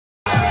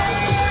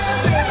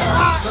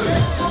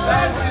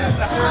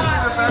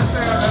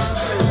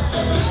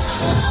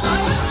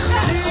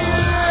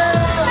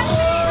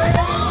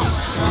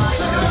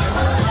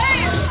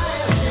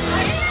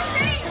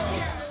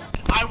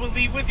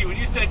with you, and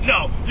you said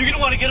no. You're gonna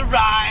want to get a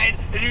ride,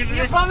 and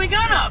You're probably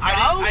gonna,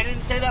 bro. I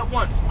didn't say that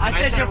once. I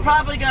said you're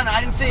probably gonna.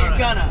 I didn't say you're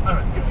gonna. All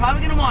right. You're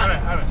probably gonna want it.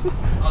 All right.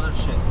 Other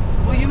shit.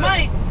 Well, you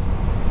might.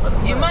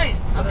 You might.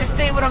 I'm just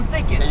saying what I'm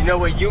thinking. And you know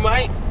what? You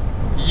might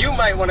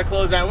want to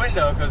close that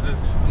window because it's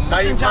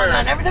not even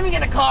John, every time you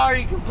get in a car,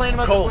 you complain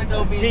about the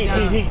window being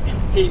down.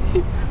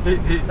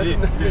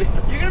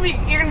 You're gonna be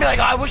like,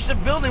 oh, I wish the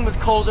building was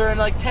colder in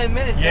like 10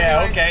 minutes.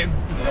 Yeah. Okay.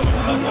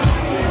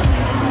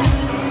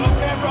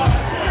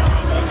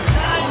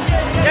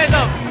 Guys,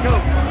 go.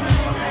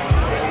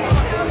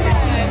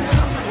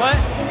 What?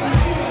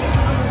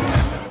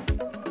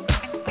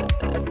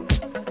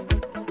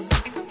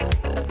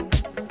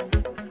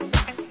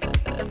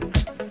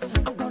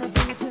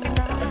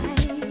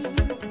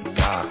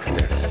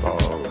 Darkness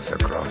falls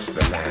across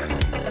the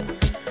land.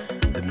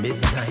 The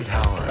midnight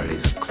hour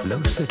is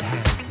close at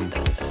hand.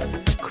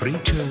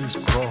 Creatures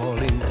crawl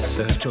in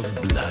search of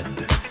blood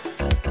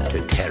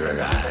to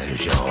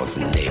terrorize your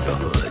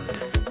neighborhood.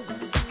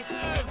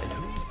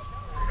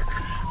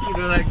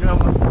 You're like,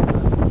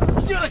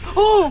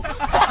 ooh! Ooh,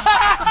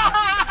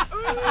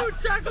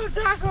 taco.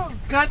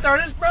 Can I throw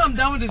this, bro? I'm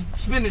done with this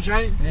spinach,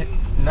 right?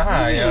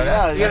 Nah, yo,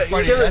 that's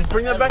funny.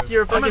 Bring that back to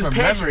your fucking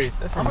memories.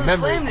 That's I'm from gonna memories.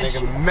 flame this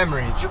shit.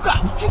 Memories. What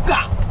you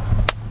got?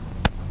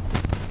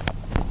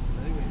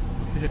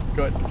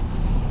 Good.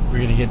 We're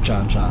gonna get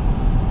John. No,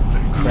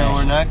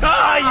 we're not.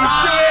 Ah, you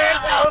scared?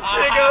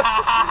 Nigga.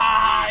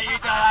 You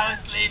thought I was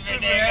sleeping,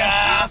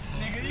 nigga.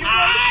 I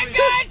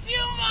got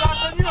you,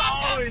 John, you're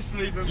always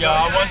sleeping. Yo, I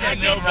wasn't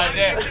sleeping right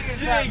there.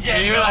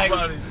 You were like,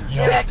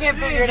 I can't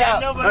figure it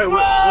out. Whoa!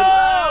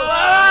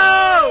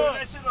 whoa!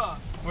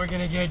 We're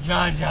gonna get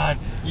John.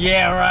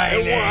 Yeah,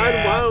 right.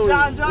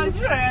 John,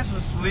 your ass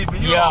was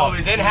sleeping. Yo,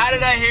 then how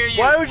did I hear you?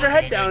 Why was your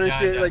head down and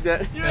shit like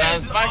that? I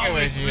was fucking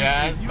with you,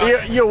 man.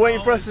 You're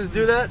waiting for us to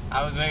do that?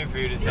 I was waiting for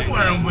you to say that. You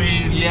weren't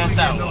waiting. Yes,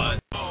 I was.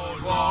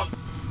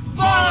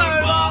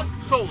 Boardwalk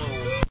solo.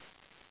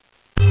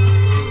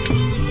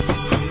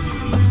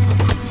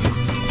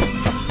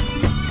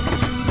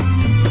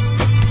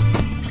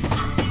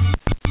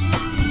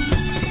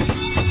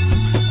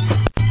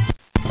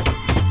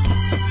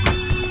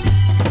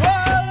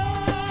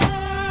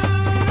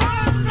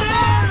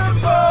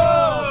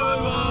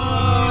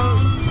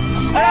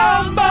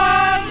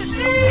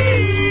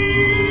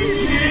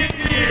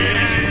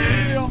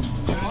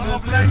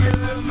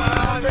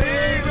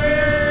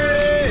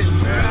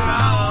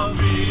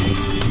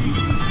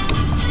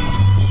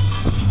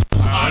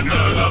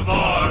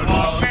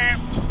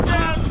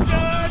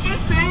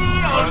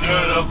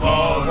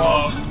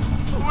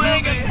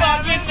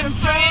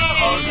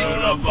 Under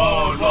the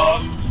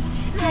boardwalk,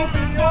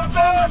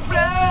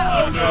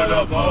 under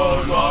the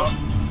boardwalk,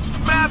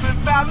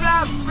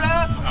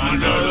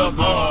 under the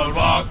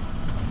boardwalk,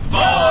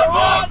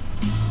 boardwalk.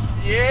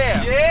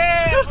 Yeah,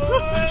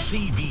 boy.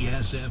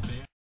 CBS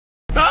FM.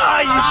 Ah,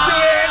 you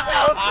scared?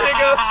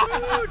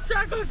 Ooh,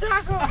 taco.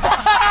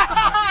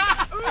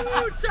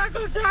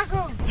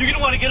 You're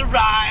gonna want to get a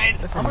ride.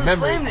 I'm gonna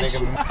flame this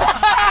shit.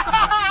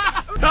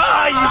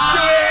 Ah, you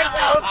scared?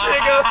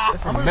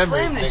 I'm gonna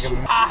flame this shit. Ooh,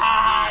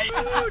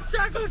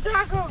 taco.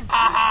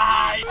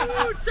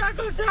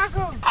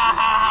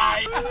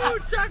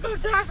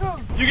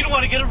 You're gonna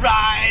want to get a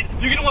ride.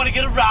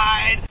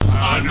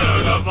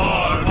 Under the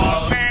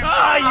boardwalk.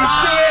 Ah, you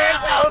scared?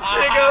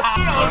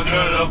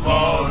 Under the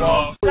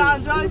boardwalk. John,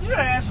 your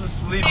ass was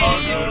sleeping.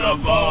 Under the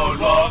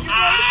boardwalk.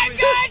 I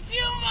got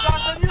you,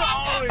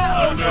 motherfucker.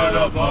 Under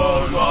the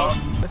boardwalk.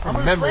 I'm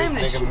gonna flame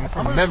this shit.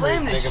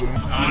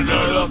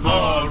 Under the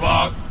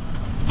boardwalk.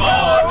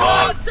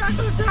 Boardwalk.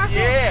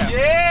 Yeah,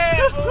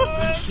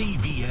 boy.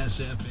 CBS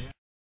FM.